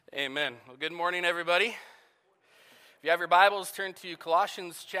Amen. Well, good morning, everybody. If you have your Bibles, turn to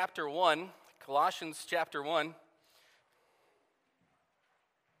Colossians chapter 1. Colossians chapter 1.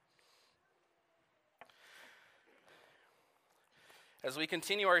 As we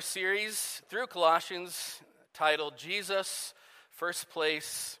continue our series through Colossians titled Jesus, First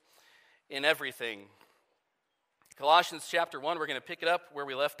Place in Everything. Colossians chapter 1, we're going to pick it up where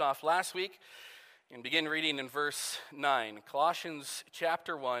we left off last week and begin reading in verse 9. Colossians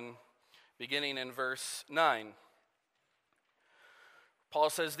chapter 1, beginning in verse 9. Paul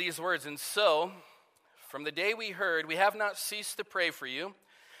says these words, "And so, from the day we heard, we have not ceased to pray for you,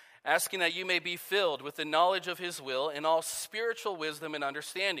 asking that you may be filled with the knowledge of his will in all spiritual wisdom and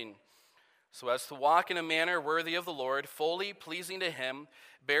understanding, so as to walk in a manner worthy of the Lord, fully pleasing to him,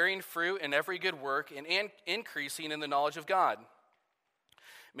 bearing fruit in every good work, and increasing in the knowledge of God.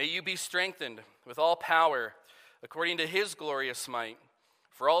 May you be strengthened with all power, according to his glorious might,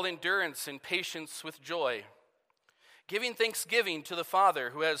 for all endurance and patience with joy, giving thanksgiving to the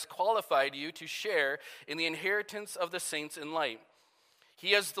Father who has qualified you to share in the inheritance of the saints in light.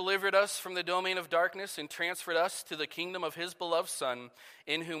 He has delivered us from the domain of darkness and transferred us to the kingdom of his beloved Son,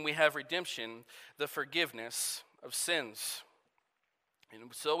 in whom we have redemption, the forgiveness of sins."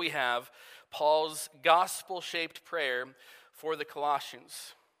 And so we have Paul's gospel-shaped prayer for the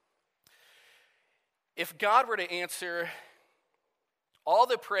Colossians. If God were to answer all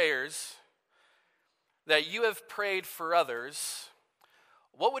the prayers that you have prayed for others,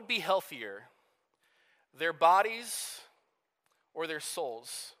 what would be healthier, their bodies or their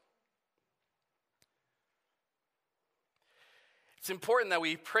souls? It's important that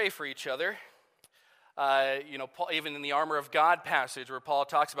we pray for each other. Paul, even in the armor of God passage where Paul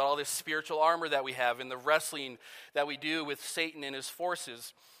talks about all this spiritual armor that we have and the wrestling that we do with Satan and his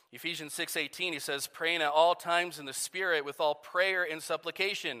forces. Ephesians 6:18, he says, "Praying at all times in the Spirit with all prayer and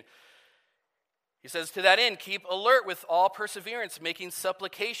supplication." He says, "To that end, keep alert with all perseverance, making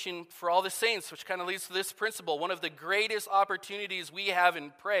supplication for all the saints," which kind of leads to this principle. One of the greatest opportunities we have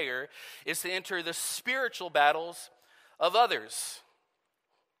in prayer is to enter the spiritual battles of others.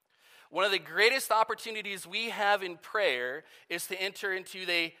 One of the greatest opportunities we have in prayer is to enter into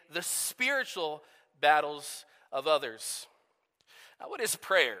the spiritual battles of others. Now, what is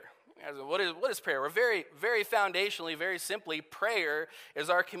prayer? What is prayer? We're very, very foundationally, very simply, prayer is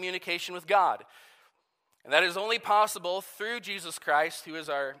our communication with God. And that is only possible through Jesus Christ, who is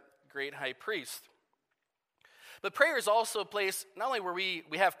our great high priest. But prayer is also a place not only where we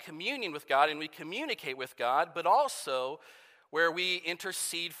have communion with God and we communicate with God, but also where we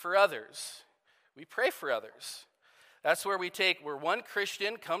intercede for others. We pray for others. That's where where one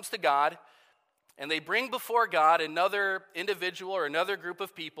Christian comes to God and they bring before God another individual or another group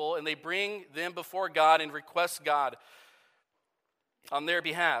of people, and they bring them before God and request God on their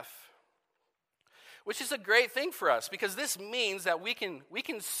behalf. Which is a great thing for us, because this means that we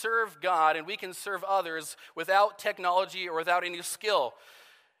can serve God and we can serve others without technology or without any skill.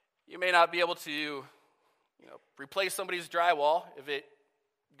 You may not be able to replace somebody's drywall if it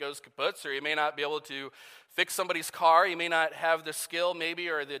goes kaput, or you may not be able to fix somebody's car. You may not have the skill maybe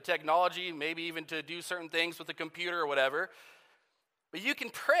or the technology maybe even to do certain things with the computer or whatever. But you can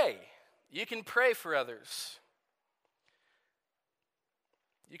pray. You can pray for others.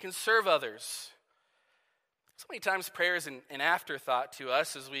 You can serve others. So many times prayer is an afterthought to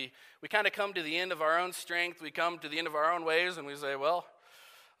us as we kind of come to the end of our own strength. We come to the end of our own ways and we say, well,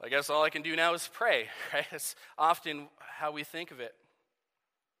 I guess all I can do now is pray. Right? That's often how we think of it.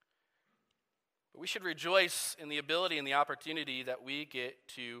 But we should rejoice in the ability and the opportunity that we get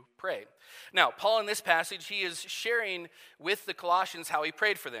to pray. Now, Paul in this passage, he is sharing with the Colossians how he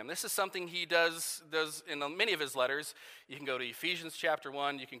prayed for them. This is something he does in many of his letters. You can go to Ephesians chapter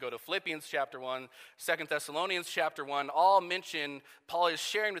 1, you can go to Philippians chapter 1, 2 Thessalonians chapter 1, all mention Paul is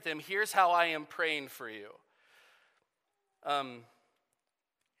sharing with them, here's how I am praying for you. And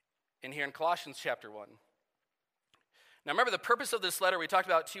here in Colossians chapter 1. Now remember, the purpose of this letter, we talked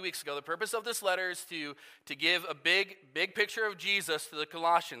about 2 weeks ago, the purpose of this letter is to give a big picture of Jesus to the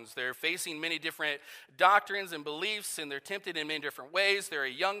Colossians. They're facing many different doctrines and beliefs, and they're tempted in many different ways. They're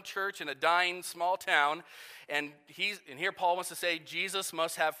a young church in a dying small town, and here Paul wants to say Jesus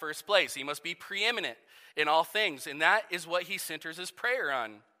must have first place. He must be preeminent in all things, and that is what he centers his prayer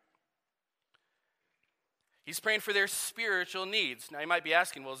on. He's praying for their spiritual needs. Now you might be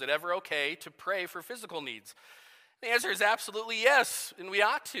asking, well, is it ever okay to pray for physical needs? The answer is absolutely yes, and we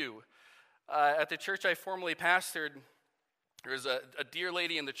ought to. At the church I formerly pastored, there was a dear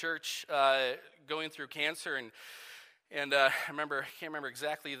lady in the church going through cancer, and I can't remember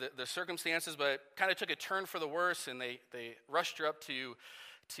exactly the circumstances, but it kind of took a turn for the worse, and they rushed her up to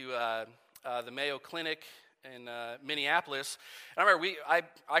to the Mayo Clinic in Minneapolis. And I remember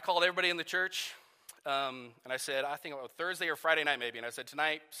I called everybody in the church, and I said, I think it was Thursday or Friday night maybe, and I said,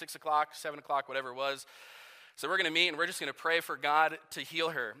 tonight, 6 o'clock, 7 o'clock, whatever it was. So we're going to meet, and we're just going to pray for God to heal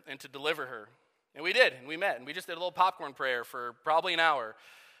her and to deliver her. And we did, and we met, and we just did a little popcorn prayer for probably an hour.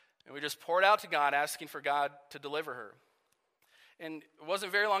 And we just poured out to God, asking for God to deliver her. And it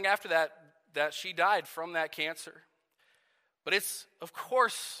wasn't very long after that she died from that cancer. But it's, of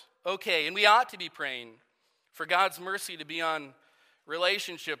course, okay, and we ought to be praying for God's mercy to be on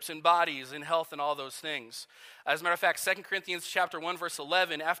relationships and bodies and health and all those things. As a matter of fact, 2 Corinthians chapter 1, verse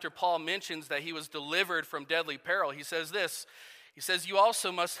 11, after Paul mentions that he was delivered from deadly peril, he says this. He says, you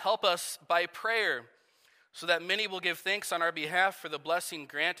also must help us by prayer, so that many will give thanks on our behalf for the blessing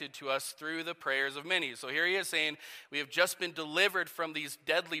granted to us through the prayers of many. So here he is saying, we have just been delivered from these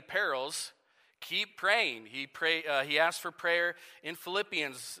deadly perils. Keep praying. He asked for prayer in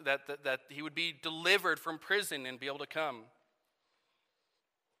Philippians that he would be delivered from prison and be able to come.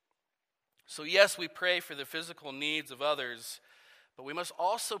 So yes, we pray for the physical needs of others, but we must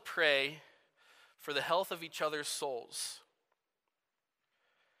also pray for the health of each other's souls.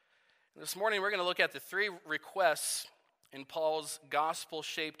 This morning we're going to look at the 3 requests in Paul's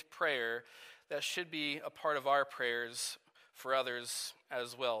gospel-shaped prayer that should be a part of our prayers for others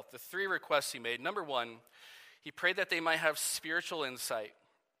as well. The 3 requests he made. Number 1, he prayed that they might have spiritual insight.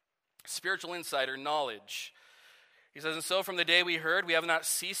 Spiritual insight or knowledge. He says, and so from the day we heard, we have not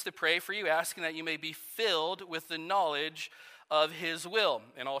ceased to pray for you, asking that you may be filled with the knowledge of his will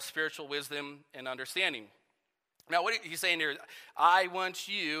and all spiritual wisdom and understanding. Now, what he's saying here, I want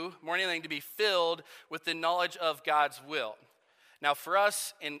you, more than anything, to be filled with the knowledge of God's will. Now, for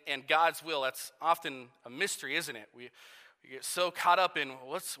us and God's will, that's often a mystery, isn't it? We get so caught up in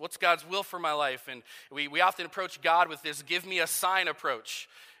what's God's will for my life, and we often approach God with this give me a sign approach.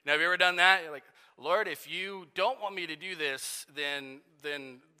 Now, have you ever done that? You're like, Lord, if you don't want me to do this, then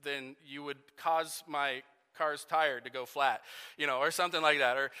you would cause my car's tire to go flat, or something like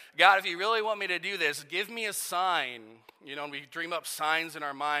that. Or, God, if you really want me to do this, give me a sign. And we dream up signs in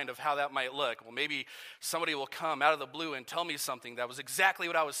our mind of how that might look. Well, maybe somebody will come out of the blue and tell me something that was exactly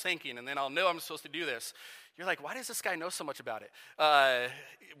what I was thinking, and then I'll know I'm supposed to do this. You're like, why does this guy know so much about it?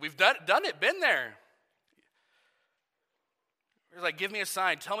 We've done it, been there. He's like, give me a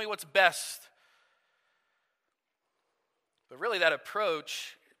sign. Tell me what's best. But really that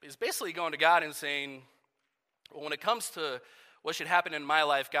approach is basically going to God and saying, well, when it comes to what should happen in my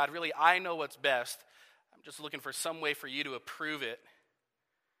life, God, really, I know what's best. I'm just looking for some way for you to approve it.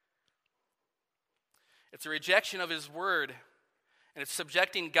 It's a rejection of his word, and it's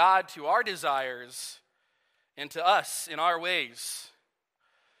subjecting God to our desires and to us in our ways.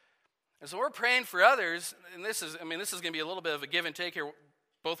 And so we're praying for others, and this is going to be a little bit of a give and take here,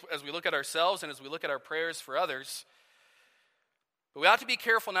 both as we look at ourselves and as we look at our prayers for others. But we ought to be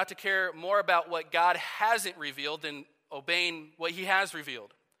careful not to care more about what God hasn't revealed than obeying what he has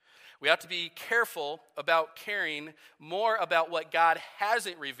revealed. We ought to be careful about caring more about what God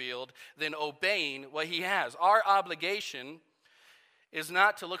hasn't revealed than obeying what he has. Our obligation is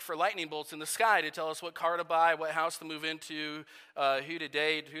not to look for lightning bolts in the sky to tell us what car to buy, what house to move into, who to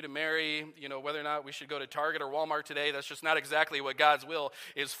date, who to marry, whether or not we should go to Target or Walmart today. That's just not exactly what God's will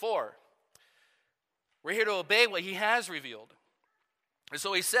is for. We're here to obey what he has revealed. And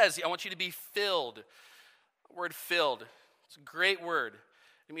so he says, I want you to be filled. The word filled, it's a great word.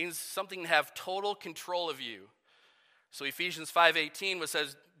 It means something to have total control of you. So Ephesians 5:18, which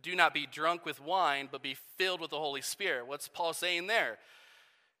says, do not be drunk with wine, but be filled with the Holy Spirit. What's Paul saying there?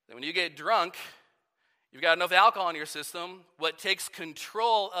 That when you get drunk, you've got enough alcohol in your system. What takes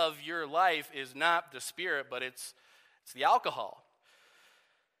control of your life is not the Spirit, but it's the alcohol.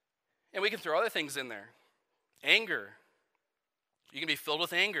 And we can throw other things in there. Anger. You can be filled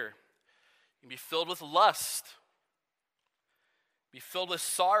with anger. You can be filled with lust. Be filled with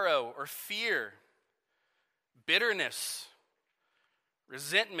sorrow or fear, bitterness,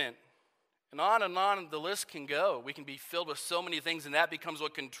 resentment, and on the list can go. We can be filled with so many things, and that becomes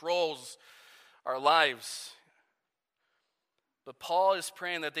what controls our lives. But Paul is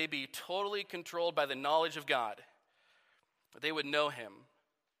praying that they be totally controlled by the knowledge of God, that they would know him.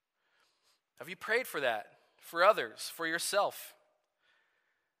 Have you prayed for that? For others, for yourself?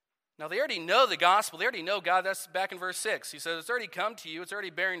 Now, they already know the gospel. They already know God. That's back in verse 6. He says, it's already come to you. It's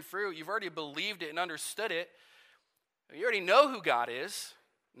already bearing fruit. You've already believed it and understood it. You already know who God is.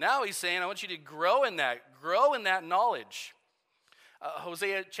 Now he's saying, I want you to grow in that knowledge.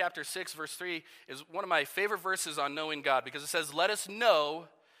 Hosea chapter 6, verse 3 is one of my favorite verses on knowing God, because it says, let us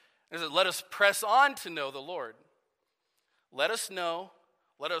let us press on to know the Lord. Let us know,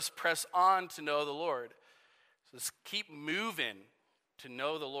 Let us press on to know the Lord. So let's keep moving to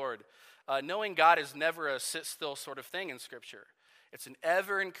know the Lord. Knowing God is never a sit-still sort of thing in Scripture. It's an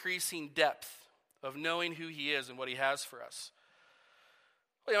ever-increasing depth of knowing who he is and what he has for us.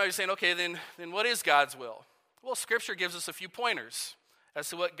 Well, you might be saying, okay, then what is God's will? Well, Scripture gives us a few pointers as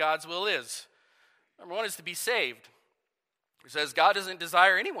to what God's will is. Number one is to be saved. It says God doesn't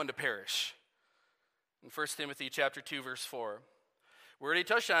desire anyone to perish. In 1 Timothy chapter 2, verse 4. We already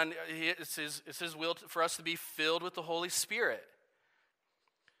touched on, it's his will for us to be filled with the Holy Spirit.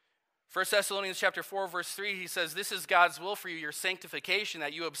 1 Thessalonians chapter 4, verse 3, he says, this is God's will for you, your sanctification,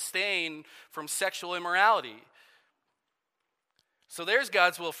 that you abstain from sexual immorality. So there's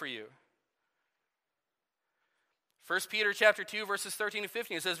God's will for you. 1 Peter chapter 2, verses 13 and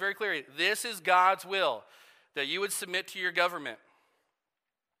 15, it says very clearly, this is God's will, that you would submit to your government.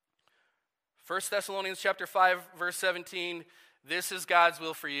 1 Thessalonians chapter 5, verse 17, this is God's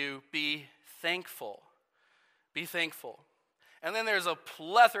will for you, be thankful. Be thankful. And then there's a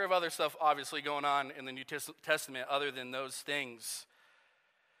plethora of other stuff obviously going on in the New Testament other than those things.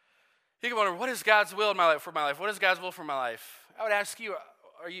 You can wonder, what is God's will in my life, for my life? What is God's will for my life? I would ask you,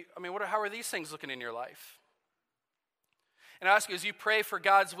 how are these things looking in your life? And I ask you, as you pray for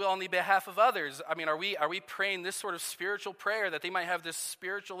God's will on the behalf of others, are we praying this sort of spiritual prayer that they might have this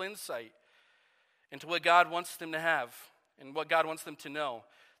spiritual insight into what God wants them to have and what God wants them to know,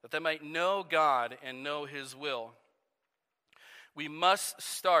 that they might know God and know his will? We must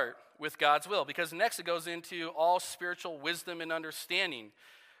start with God's will, because next it goes into all spiritual wisdom and understanding.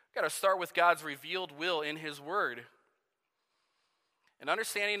 We've got to start with God's revealed will in his word. An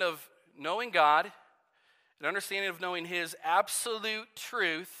understanding of knowing God, an understanding of knowing his absolute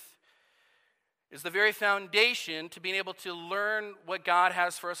truth is the very foundation to being able to learn what God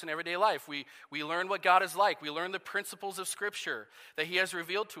has for us in everyday life. We learn what God is like. We learn the principles of Scripture that he has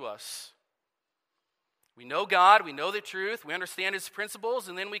revealed to us. We know God, we know the truth, we understand his principles,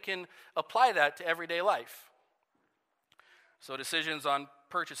 and then we can apply that to everyday life. So decisions on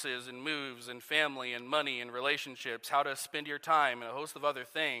purchases and moves and family and money and relationships, how to spend your time, and a host of other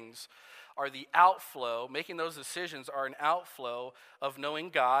things are the outflow, making those decisions are an outflow of knowing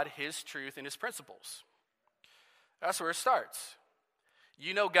God, his truth, and his principles. That's where it starts.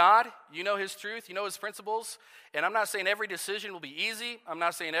 You know God, you know his truth, you know his principles, and I'm not saying every decision will be easy. I'm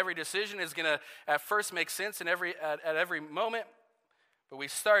not saying every decision is going to at first make sense at every moment, but we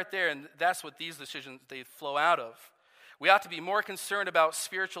start there, and that's what these decisions, they flow out of. We ought to be more concerned about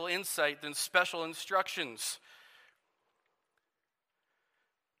spiritual insight than special instructions.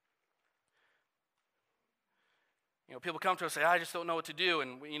 People come to us and say, I just don't know what to do,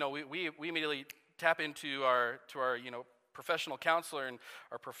 and we immediately tap into our professional counselor and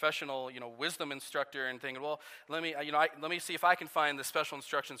our professional, wisdom instructor, and think, well, let me see if I can find the special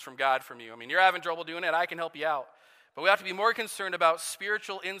instructions from God from you. You're having trouble doing it, I can help you out. But we have to be more concerned about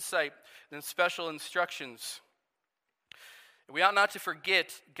spiritual insight than special instructions. We ought not to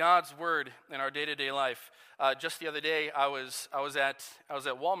forget God's word in our day-to-day life. Just the other day, I was at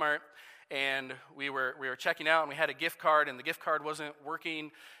Walmart, and we were checking out, and we had a gift card, and the gift card wasn't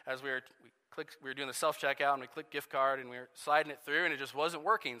working as we were doing the self-checkout, and we clicked gift card, and we were sliding it through, and it just wasn't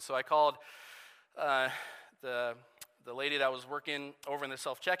working. So I called the lady that was working over in the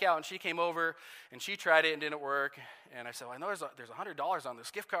self-checkout, and she came over, and she tried it and didn't work. And I said, well, I know there's $100 on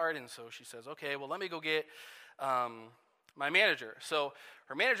this gift card. And so she says, okay, well, let me go get my manager. So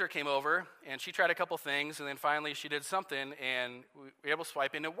her manager came over, and she tried a couple things, and then finally she did something, and we were able to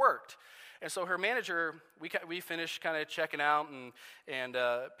swipe, and it worked. And so her manager, we finished kind of checking out and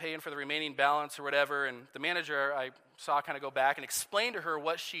paying for the remaining balance or whatever, and the manager I saw kind of go back and explain to her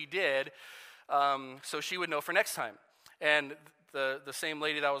what she did so she would know for next time. And the same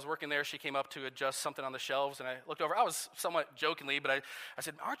lady that was working there, she came up to adjust something on the shelves, and I looked over. I was somewhat jokingly, but I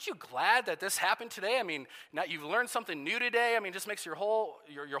said, aren't you glad that this happened today? Now you've learned something new today. It just makes your whole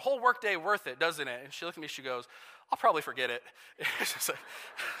work day worth it, doesn't it? And she looked at me, she goes, I'll probably forget it.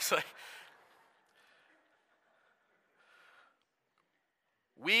 It's like,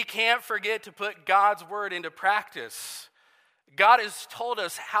 we can't forget to put God's word into practice. God has told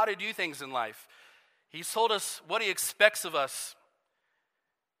us how to do things in life. He's told us what he expects of us.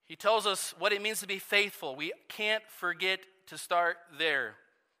 He tells us what it means to be faithful. We can't forget to start there.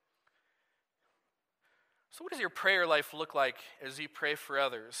 So what does your prayer life look like as you pray for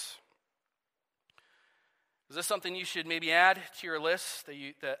others? Is this something you should maybe add to your list,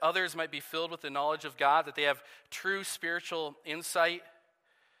 that others might be filled with the knowledge of God, that they have true spiritual insight?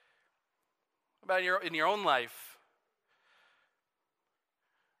 What about in your own life?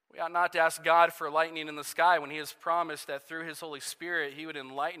 We ought not to ask God for lightning in the sky when he has promised that through his Holy Spirit he would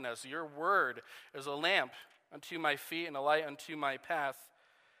enlighten us. Your word is a lamp unto my feet and a light unto my path.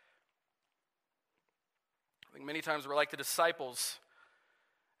 I think many times we're like the disciples.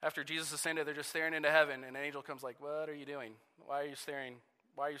 After Jesus ascended, they're just staring into heaven, and an angel comes like, what are you doing? Why are you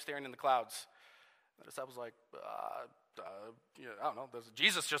staring in the clouds? And the disciples like, I don't know,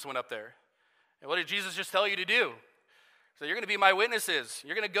 Jesus just went up there. And what did Jesus just tell you to do? So you're going to be my witnesses.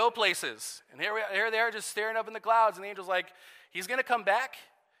 You're going to go places. And here they are just staring up in the clouds, and the angel's like, he's going to come back?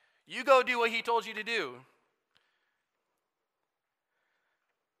 You go do what he told you to do.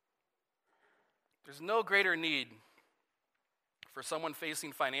 There's no greater need for someone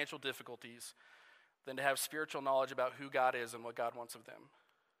facing financial difficulties than to have spiritual knowledge about who God is and what God wants of them.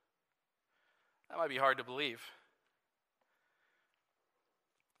 That might be hard to believe.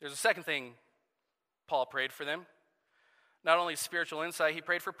 There's a second thing Paul prayed for them. Not only spiritual insight, he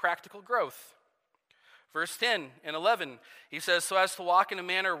prayed for practical growth. Verse 10 and 11, he says, so as to walk in a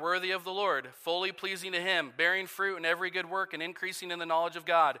manner worthy of the Lord, fully pleasing to him, bearing fruit in every good work and increasing in the knowledge of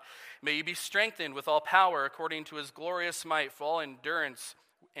God. May you be strengthened with all power according to his glorious might for all endurance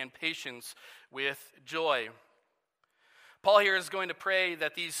and patience with joy. Paul here is going to pray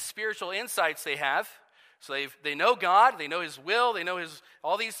that these spiritual insights they have, so they know God, they know his will, they know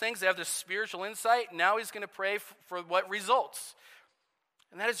all these things, they have this spiritual insight. Now he's going to pray for what results.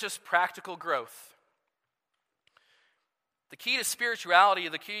 And that is just practical growth. The key to spirituality,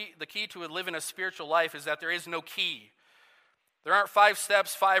 the key to living a spiritual life is that there is no key. There aren't 5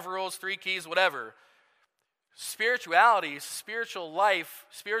 steps, 5 rules, 3 keys, whatever. Spirituality, spiritual life,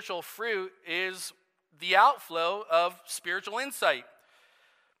 spiritual fruit is the outflow of spiritual insight.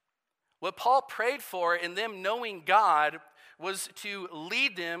 What Paul prayed for in them knowing God was to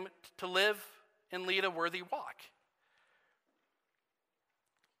lead them to live and lead a worthy walk.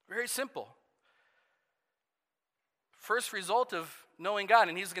 Very simple. First result of knowing God,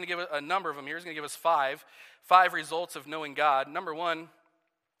 and he's going to give a number of them here. He's going to give us 5 results of knowing God. Number 1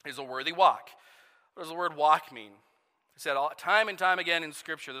 is a worthy walk. What does the word walk mean? He said time and time again in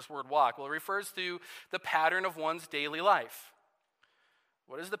Scripture, this word walk. Well, it refers to the pattern of one's daily life.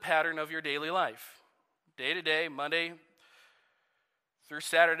 What is the pattern of your daily life? Day to day, Monday through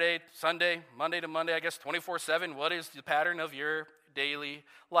Saturday, Sunday, Monday to Monday, I guess 24/7. What is the pattern of your daily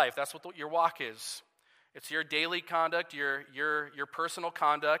life? That's what your walk is. It's your daily conduct, your personal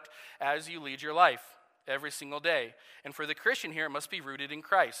conduct as you lead your life every single day. And for the Christian here, it must be rooted in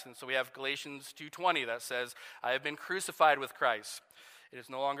Christ. And so we have Galatians 2:20 that says, I have been crucified with Christ. It is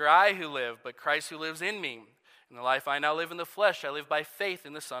no longer I who live, but Christ who lives in me. In the life I now live in the flesh, I live by faith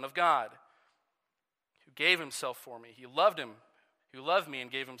in the Son of God, who gave himself for me. He loved him, who loved me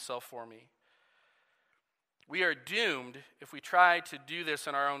and gave himself for me. We are doomed if we try to do this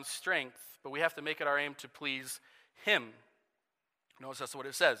in our own strength, but we have to make it our aim to please him. Notice that's what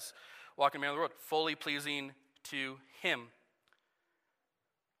it says. Walking in the manner of the world, fully pleasing to him.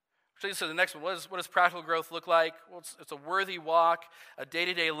 So the next one, what does practical growth look like? Well, it's a worthy walk, a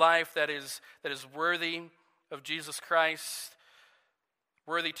day-to-day life that is worthy of Jesus Christ,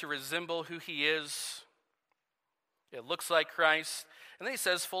 worthy to resemble who he is. It looks like Christ. And then he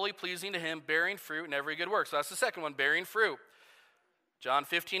says, fully pleasing to him, bearing fruit in every good work. So that's the second one, bearing fruit. John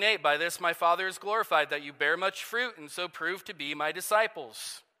 15:8, by this my Father is glorified, that you bear much fruit, and so prove to be my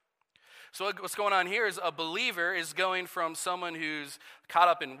disciples. So what's going on here is a believer is going from someone who's caught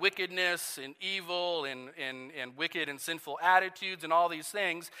up in wickedness and evil and wicked and sinful attitudes and all these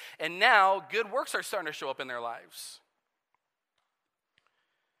things, and now good works are starting to show up in their lives.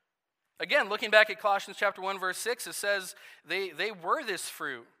 Again, looking back at Colossians chapter 1, verse 6, it says they were this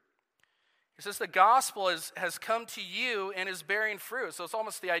fruit. It says the gospel has come to you and is bearing fruit. So it's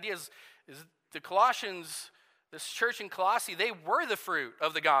almost the idea is the Colossians, this church in Colossae, they were the fruit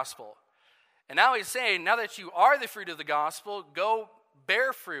of the gospel. And now he's saying, now that you are the fruit of the gospel, go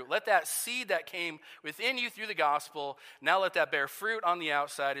bear fruit. Let that seed that came within you through the gospel, now let that bear fruit on the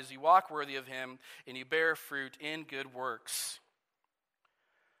outside as you walk worthy of him and you bear fruit in good works.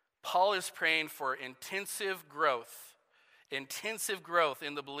 Paul is praying for intensive growth in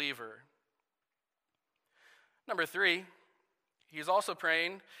the believer. Number 3, he's also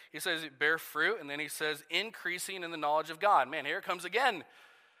praying, he says bear fruit, and then he says increasing in the knowledge of God. Man, here it comes again.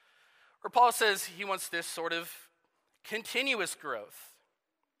 Where Paul says he wants this sort of continuous growth.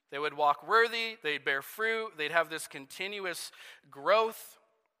 They would walk worthy, they'd bear fruit, they'd have this continuous growth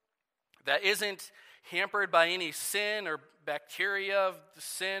that isn't hampered by any sin or bacteria of the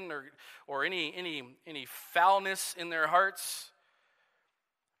sin or any foulness in their hearts.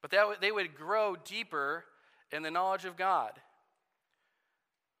 But they would grow deeper in the knowledge of God.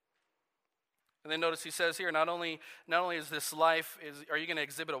 And then notice he says here, not only is this life, are you going to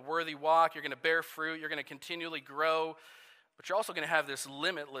exhibit a worthy walk, you're going to bear fruit, you're going to continually grow, but you're also going to have this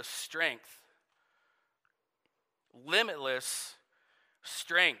limitless strength. Limitless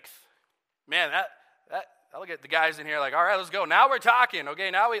strength. Man, I look at the guys in here like, all right, let's go. Now we're talking. Okay,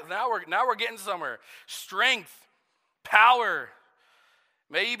 now we're getting somewhere. Strength, power.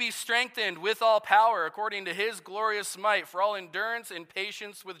 May you be strengthened with all power according to his glorious might for all endurance and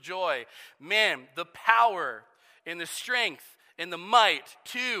patience with joy. Man, the power and the strength and the might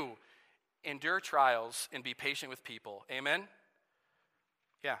to endure trials and be patient with people. Amen?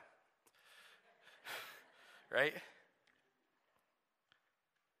 Yeah. Right?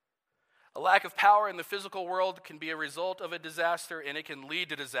 A lack of power in the physical world can be a result of a disaster, and it can lead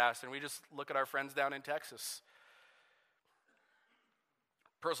to disaster. And we just look at our friends down in Texas.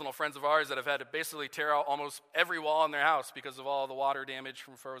 Personal friends of ours that have had to basically tear out almost every wall in their house because of all the water damage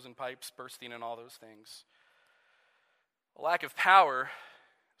from frozen pipes bursting and all those things. A lack of power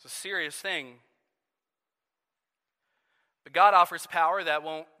is a serious thing. But God offers power that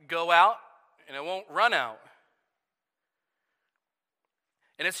won't go out and it won't run out.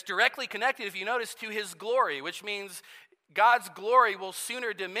 And it's directly connected, if you notice, to his glory, which means God's glory will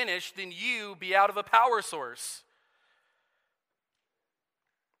sooner diminish than you be out of a power source.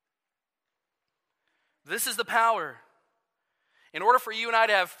 This is the power. In order for you and I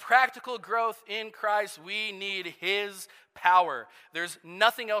to have practical growth in Christ, we need his power. There's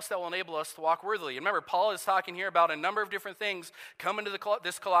nothing else that will enable us to walk worthily. And remember, Paul is talking here about a number of different things coming to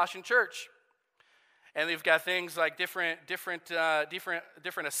this Colossian church. And they've got things like different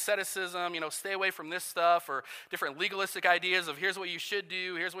asceticism, stay away from this stuff, or different legalistic ideas of here's what you should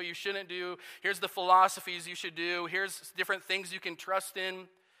do, here's what you shouldn't do, here's the philosophies you should do, here's different things you can trust in.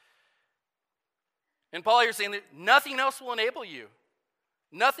 And Paul here is saying that nothing else will enable you.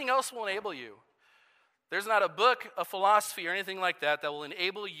 Nothing else will enable you. There's not a book, a philosophy, or anything like that will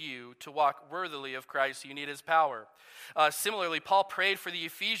enable you to walk worthily of Christ. You need his power. Similarly, Paul prayed for the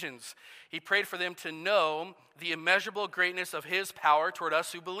Ephesians. He prayed for them to know the immeasurable greatness of his power toward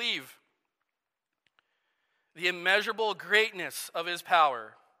us who believe. The immeasurable greatness of his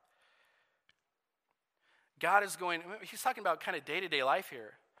power. God is he's talking about kind of day-to-day life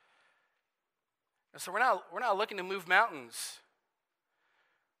here. And so we're not looking to move mountains.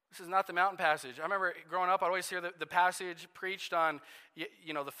 This is not the mountain passage. I remember growing up, I'd always hear the passage preached on,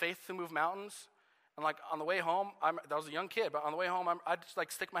 the faith to move mountains. And like on the way home, I was a young kid, but on the way home, I'd just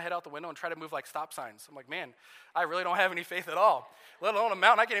like stick my head out the window and try to move like stop signs. I'm like, man, I really don't have any faith at all. Let alone a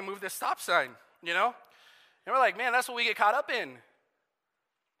mountain, I can't even move this stop sign, And we're like, man, that's what we get caught up in.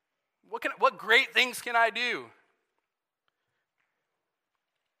 What great things can I do?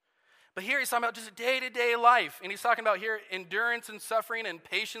 But here he's talking about just day-to-day life. And he's talking about here endurance and suffering and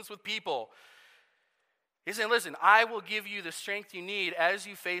patience with people. He's saying, listen, I will give you the strength you need as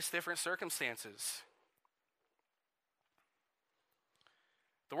you face different circumstances.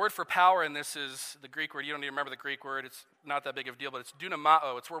 The word for power in this is the Greek word. You don't need to remember the Greek word. It's not that big of a deal, but it's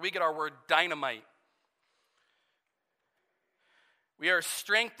dunamao. It's where we get our word dynamite. We are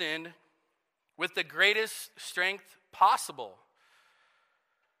strengthened with the greatest strength possible.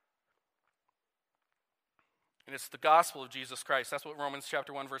 And it's the gospel of Jesus Christ. That's what Romans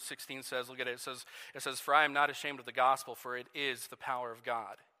chapter 1, verse 16 says. Look at it. It says, for I am not ashamed of the gospel, for it is the power of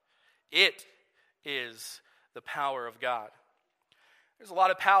God. It is the power of God. There's a lot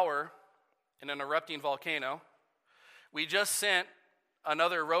of power in an erupting volcano. We just sent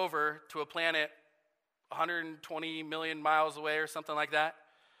another rover to a planet 120 million miles away or something like that.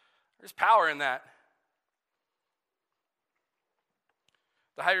 There's power in that.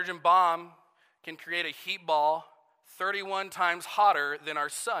 The hydrogen bomb can create a heat ball 31 times hotter than our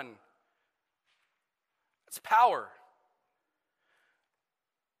sun. That's power.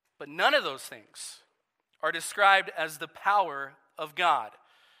 But none of those things are described as the power of God.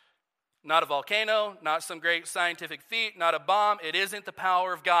 Not a volcano, not some great scientific feat, not a bomb. It isn't the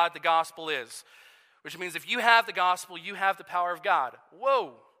power of God. The gospel is. Which means if you have the gospel, you have the power of God.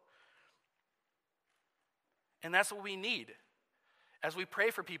 Whoa. And that's what we need. As we pray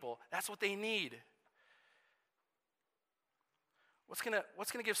for people, that's what they need. What's gonna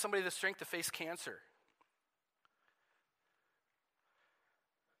give somebody the strength to face cancer?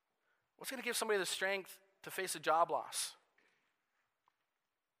 What's gonna give somebody the strength to face a job loss?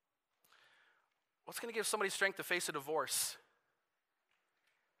 What's gonna give somebody strength to face a divorce?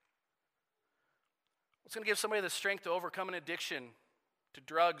 What's gonna give somebody the strength to overcome an addiction to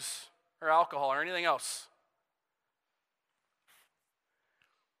drugs or alcohol or anything else?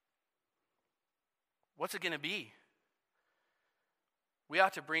 What's it going to be? we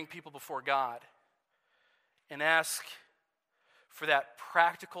ought to bring people before God and ask for that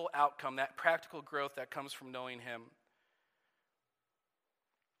practical outcome, that practical growth that comes from knowing Him.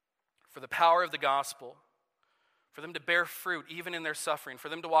 For the power of the gospel, for them to bear fruit even in their suffering, for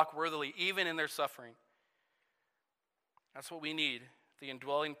them to walk worthily even in their suffering. That's what we need, the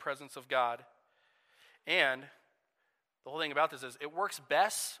indwelling presence of God. And the whole thing about this is it works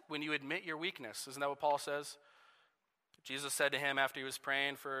best when you admit your weakness. Isn't that what Paul says? Jesus said to him after he was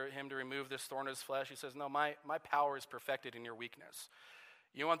praying for him to remove this thorn in his flesh, he says, no, my power is perfected in your weakness.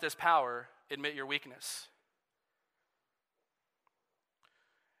 You want this power, admit your weakness.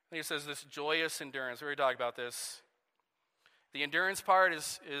 And he says this joyous endurance. We already talked about this. The endurance part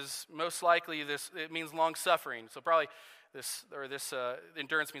is most likely this, it means long suffering. So probably this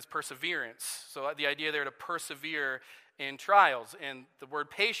endurance means perseverance. So the idea there to persevere in trials. And the word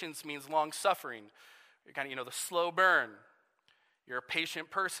patience means long suffering. You're kind of, the slow burn. You're a patient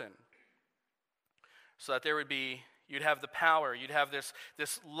person. So that you'd have the power, you'd have this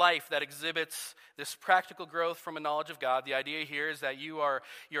life that exhibits this practical growth from a knowledge of God. The idea here is that you're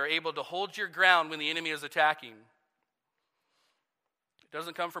able to hold your ground when the enemy is attacking. It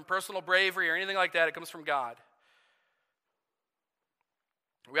doesn't come from personal bravery or anything like that. It comes from God.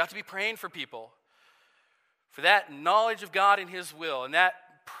 We have to be praying for people, for that knowledge of God and His will, and that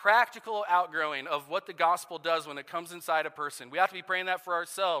practical outgrowing of what the gospel does when it comes inside a person. We have to be praying that for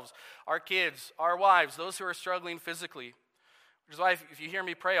ourselves, our kids, our wives, those who are struggling physically. Which is why if you hear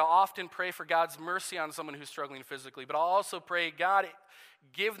me pray, I'll often pray for God's mercy on someone who's struggling physically. But I'll also pray, God,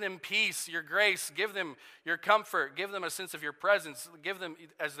 give them peace, your grace, give them your comfort, give them a sense of your presence, give them,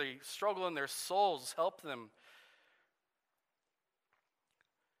 as they struggle in their souls, help them.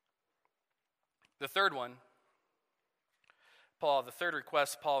 The third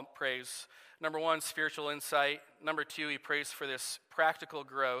request Paul prays. Number 1, spiritual insight. Number 2, he prays for this practical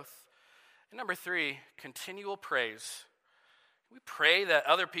growth. And number 3, continual praise. We pray that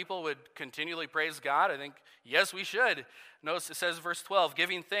other people would continually praise God. I think, yes, we should. Notice it says, verse 12,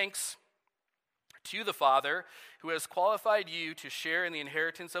 giving thanks to the Father who has qualified you to share in the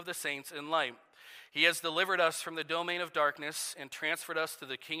inheritance of the saints in light. He has delivered us from the domain of darkness and transferred us to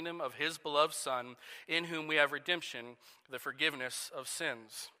the kingdom of His beloved Son, in whom we have redemption, the forgiveness of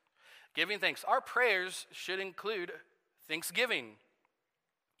sins. Giving thanks. Our prayers should include thanksgiving.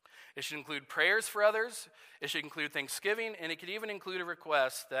 It should include prayers for others. It should include thanksgiving, and it could even include a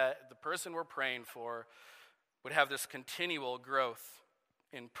request that the person we're praying for would have this continual growth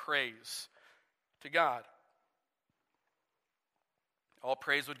in praise to God. All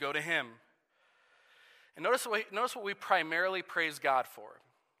praise would go to Him. And notice what we primarily praise God for.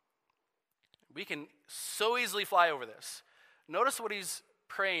 We can so easily fly over this. Notice what he's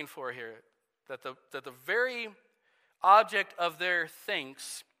praying for here, that the very object of their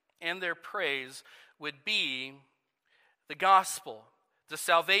thanks and their praise would be the gospel, the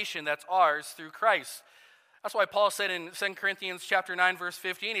salvation that's ours through Christ. That's why Paul said in 2 Corinthians chapter 9, verse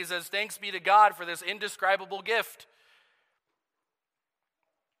 15, he says, thanks be to God for this indescribable gift.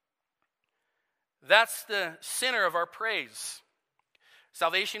 That's the center of our praise.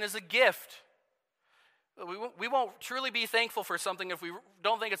 Salvation is a gift. We won't truly be thankful for something if we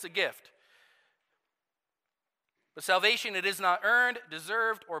don't think it's a gift. But salvation, it is not earned,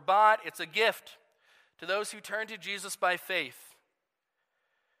 deserved, or bought. It's a gift to those who turn to Jesus by faith.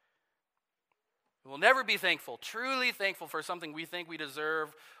 We will never be thankful, truly thankful for something we think we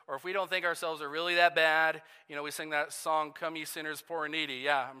deserve, or if we don't think ourselves are really that bad. We sing that song, Come Ye Sinners, Poor and Needy.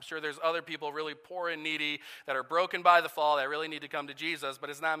 Yeah, I'm sure there's other people really poor and needy that are broken by the fall that really need to come to Jesus, but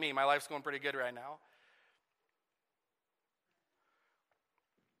it's not me. My life's going pretty good right now.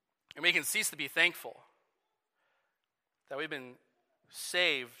 And we can cease to be thankful that we've been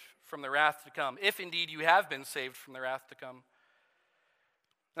saved from the wrath to come, if indeed you have been saved from the wrath to come.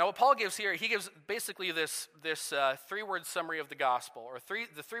 Now, what Paul gives here, he gives basically this three-word summary of the gospel, or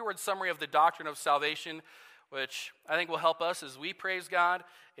the three-word summary of the doctrine of salvation, which I think will help us as we praise God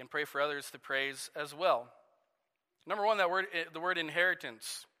and pray for others to praise as well. Number 1, the word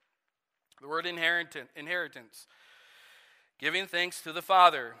inheritance. The word inheritance. Giving thanks to the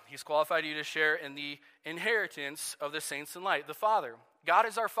Father. He's qualified you to share in the inheritance of the saints in light. The Father. God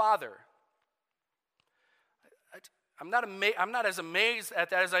is our Father. I'm not as amazed at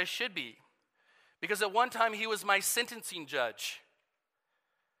that as I should be, because at one time He was my sentencing judge,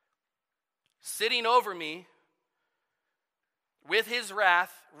 sitting over me with His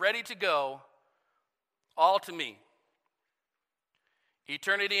wrath ready to go, all to me.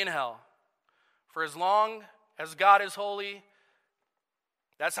 Eternity in hell. For as long as God is holy,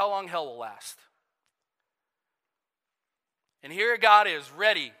 that's how long hell will last. And here God is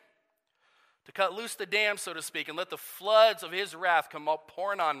ready to cut loose the dam, so to speak, and let the floods of his wrath come up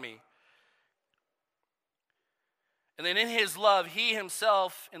pouring on me. And then in his love, he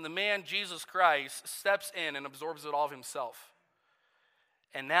himself, in the man Jesus Christ, steps in and absorbs it all of himself.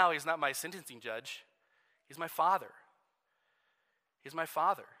 And now he's not my sentencing judge. He's my Father. He's my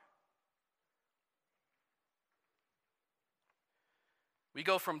Father. We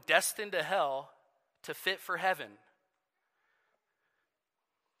go from destined to hell to fit for heaven.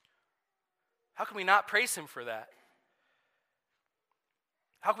 How can we not praise him for that?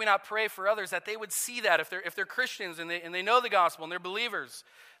 How can we not pray for others that they would see that if they're Christians and they know the gospel and they're believers,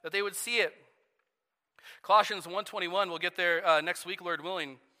 that they would see it? Colossians 1:21, we'll get there next week, Lord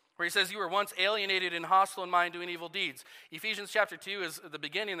willing, where he says, you were once alienated and hostile in mind, doing evil deeds. Ephesians chapter 2 is the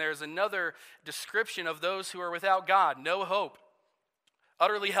beginning. There is another description of those who are without God, no hope,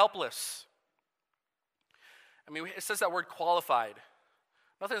 utterly helpless. I mean, it says that word qualified.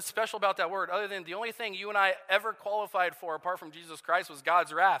 Nothing special about that word other than the only thing you and I ever qualified for apart from Jesus Christ was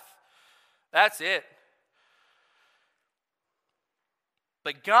God's wrath. That's it.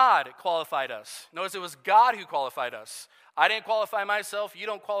 But God qualified us. Notice it was God who qualified us. I didn't qualify myself. You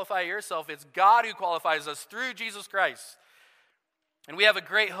don't qualify yourself. It's God who qualifies us through Jesus Christ. And we have a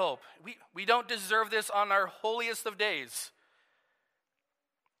great hope. We don't deserve this on our holiest of days.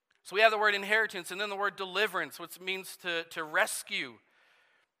 So we have the word inheritance and then the word deliverance, which means to rescue.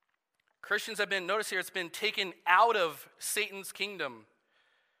 Christians have been, notice here, it's been taken out of Satan's kingdom,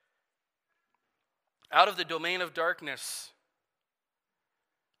 out of the domain of darkness.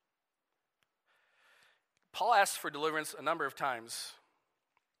 Paul asks for deliverance a number of times.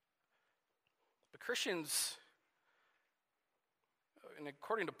 But Christians, and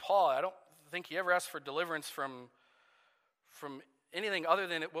according to Paul, I don't think he ever asked for deliverance from anything other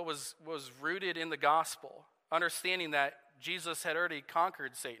than what was rooted in the gospel, understanding that Jesus had already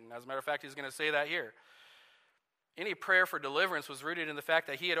conquered Satan. As a matter of fact, he's going to say that here. Any prayer for deliverance was rooted in the fact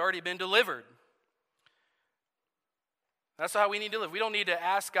that he had already been delivered. That's how we need to live. We don't need to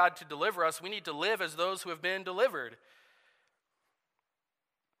ask God to deliver us. We need to live as those who have been delivered.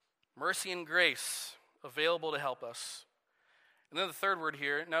 Mercy and grace available to help us. And then the third word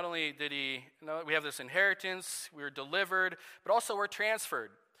here, not only did we have this inheritance, we were delivered, but also we're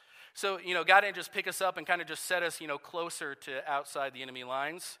transferred. So, God didn't just pick us up and kind of just set us, closer to outside the enemy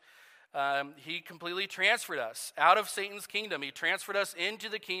lines. He completely transferred us out of Satan's kingdom. He transferred us into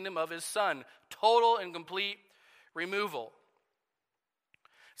the kingdom of his Son. Total and complete removal.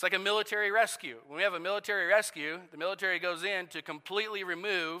 It's like a military rescue. When we have a military rescue, the military goes in to completely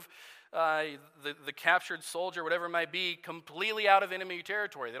remove the captured soldier, whatever it might be, completely out of enemy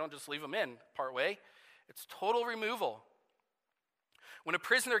territory. They don't just leave them in partway. It's total removal. When a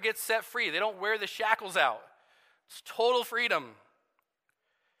prisoner gets set free, they don't wear the shackles out. It's total freedom.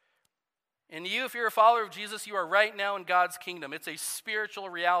 And you, if you're a follower of Jesus, you are right now in God's kingdom. It's a spiritual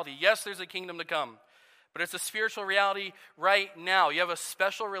reality. Yes, there's a kingdom to come, but it's a spiritual reality right now. You have a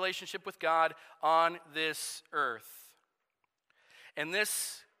special relationship with God on this earth. And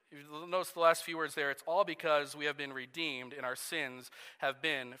this, you'll notice the last few words there, it's all because we have been redeemed and our sins have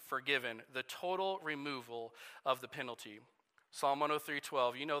been forgiven. The total removal of the penalty. Psalm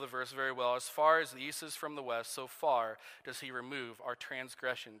 103:12, you know the verse very well. As far as the east is from the west, so far does he remove our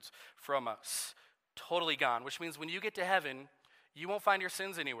transgressions from us. Totally gone, which means when you get to heaven, you won't find your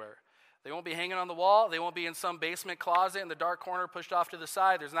sins anywhere. They won't be hanging on the wall. They won't be in some basement closet in the dark corner pushed off to the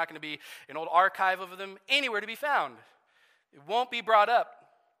side. There's not going to be an old archive of them anywhere to be found. It won't be brought up.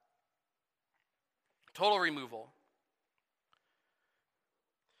 Total removal.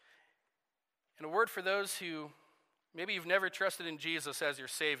 And a word for those who maybe you've never trusted in Jesus as your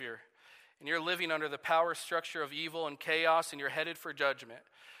Savior, and you're living under the power structure of evil and chaos, and you're headed for judgment.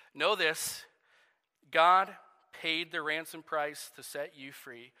 Know this, God paid the ransom price to set you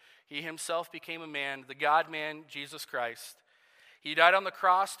free. He himself became a man, the God-man, Jesus Christ. He died on the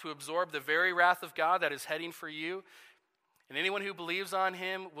cross to absorb the very wrath of God that is heading for you, and anyone who believes on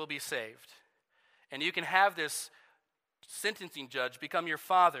him will be saved. And you can have this sentencing judge become your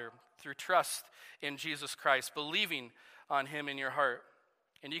father through trust in Jesus Christ, believing on him in your heart.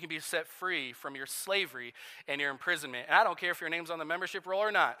 And you can be set free from your slavery and your imprisonment. And I don't care if your name's on the membership roll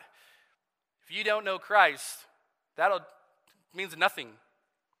or not. If you don't know Christ, that means nothing.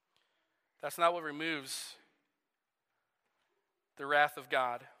 That's not what removes the wrath of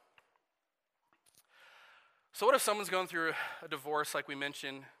God. So what if someone's going through a divorce, like we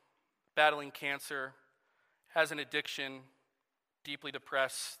mentioned, battling cancer, has an addiction, deeply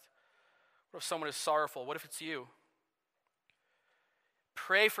depressed? What if someone is sorrowful? What if it's you?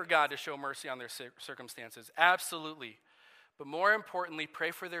 Pray for God to show mercy on their circumstances. Absolutely. But more importantly,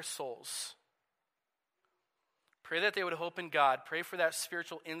 pray for their souls. Pray that they would hope in God. Pray for that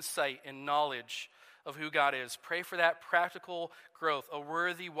spiritual insight and knowledge of who God is. Pray for that practical growth, a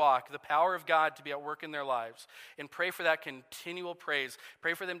worthy walk, the power of God to be at work in their lives. And pray for that continual praise.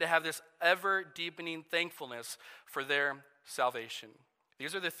 Pray for them to have this ever-deepening thankfulness for their salvation.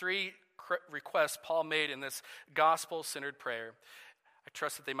 These are the three requests Paul made in this gospel-centered prayer. I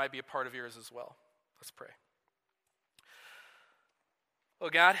trust that they might be a part of yours as well. Let's pray. Oh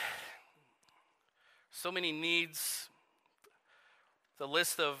God, so many needs. The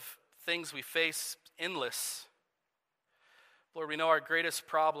list of things we face, endless. Lord, we know our greatest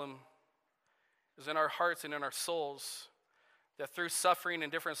problem is in our hearts and in our souls, that through suffering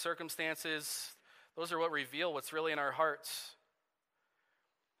and different circumstances, those are what reveal what's really in our hearts.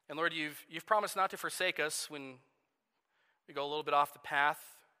 And Lord, you've promised not to forsake us when we go a little bit off the path,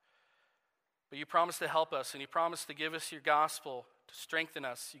 but you promise to help us, and you promise to give us your gospel to strengthen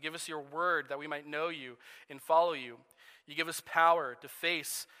us. You give us your word that we might know you and follow you. You give us power to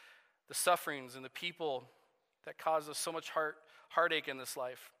face the sufferings and the people that cause us so much heartache in this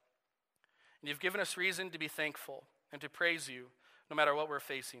life. And you've given us reason to be thankful and to praise you no matter what we're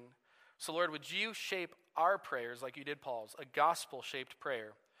facing. So Lord, would you shape our prayers like you did Paul's, a gospel-shaped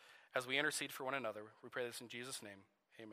prayer, as we intercede for one another. We pray this in Jesus' name.